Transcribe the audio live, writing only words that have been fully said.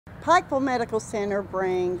Pikeville Medical Center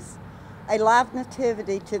brings a live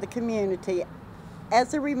nativity to the community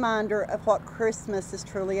as a reminder of what Christmas is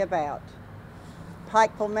truly about.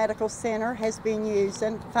 Pikeville Medical Center has been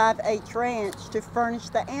using 5H Ranch to furnish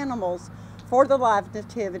the animals for the live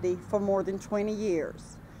nativity for more than 20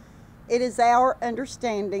 years. It is our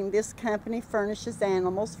understanding this company furnishes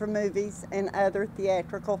animals for movies and other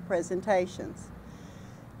theatrical presentations.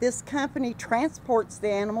 This company transports the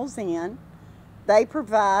animals in. They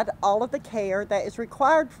provide all of the care that is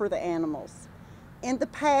required for the animals. In the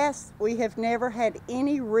past, we have never had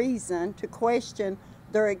any reason to question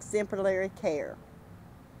their exemplary care.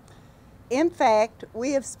 In fact,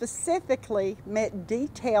 we have specifically met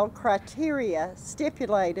detailed criteria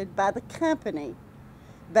stipulated by the company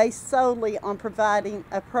based solely on providing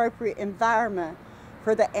appropriate environment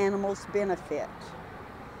for the animals' benefit.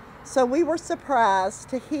 So we were surprised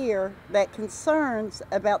to hear that concerns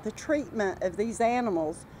about the treatment of these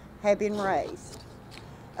animals have been raised.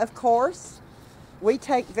 Of course, we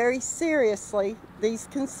take very seriously these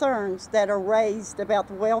concerns that are raised about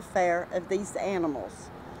the welfare of these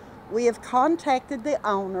animals. We have contacted the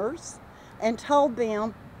owners and told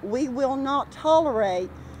them we will not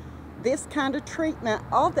tolerate this kind of treatment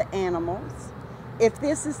of the animals. If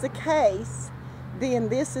this is the case, then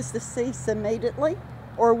this is to cease immediately,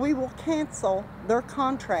 or we will cancel their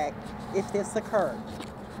contract if this occurs.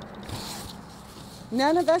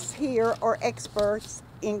 None of us here are experts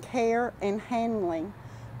in care and handling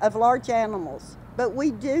of large animals, but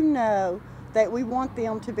we do know that we want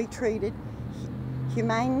them to be treated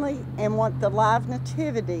humanely and want the live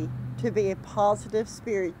nativity to be a positive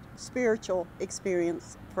spiritual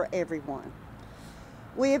experience for everyone.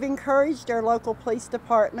 We have encouraged our local police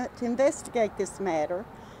department to investigate this matter,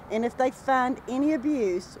 and if they find any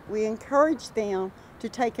abuse, we encourage them to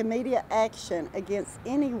take immediate action against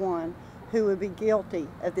anyone who would be guilty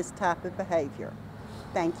of this type of behavior.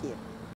 Thank you.